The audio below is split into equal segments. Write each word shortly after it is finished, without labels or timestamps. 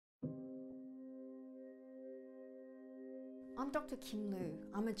I'm Dr. Kim Loo.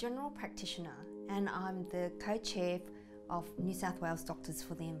 I'm a general practitioner and I'm the co-chair of New South Wales Doctors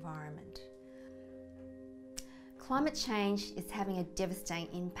for the Environment. Climate change is having a devastating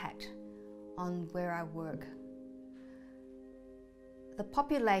impact on where I work. The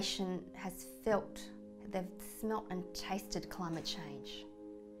population has felt, they've smelt and tasted climate change,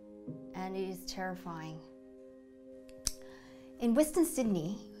 and it is terrifying. In Western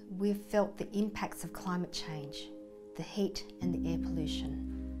Sydney, we've felt the impacts of climate change, the heat and the air pollution.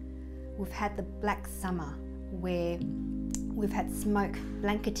 We've had the black summer where we've had smoke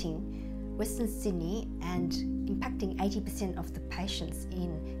blanketing Western Sydney and impacting 80% of the patients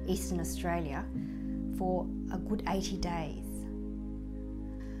in Eastern Australia for a good 80 days.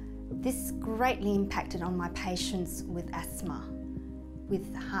 This greatly impacted on my patients with asthma,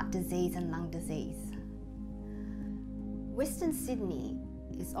 with heart disease and lung disease. Western Sydney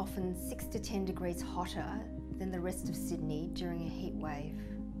is often 6 to 10 degrees hotter than the rest of Sydney during a heat wave.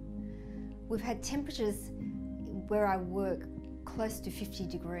 We've had temperatures where I work close to 50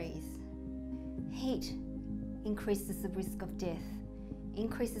 degrees. Heat increases the risk of death,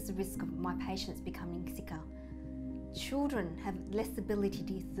 increases the risk of my patients becoming sicker. Children have less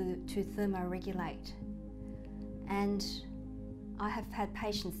ability to thermoregulate, and I have had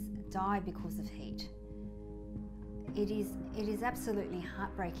patients die because of heat. It is absolutely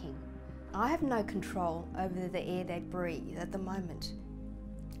heartbreaking. I have no control over the air they breathe at the moment.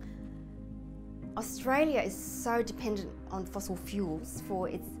 Australia is so dependent on fossil fuels for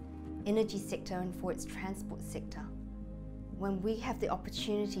its energy sector and for its transport sector, when we have the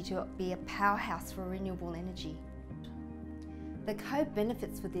opportunity to be a powerhouse for renewable energy. The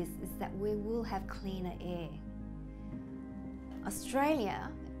co-benefits for this is that we will have cleaner air.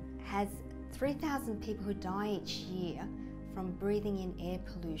 Australia has 3,000 people who die each year from breathing in air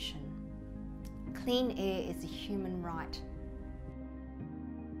pollution. Clean air is a human right.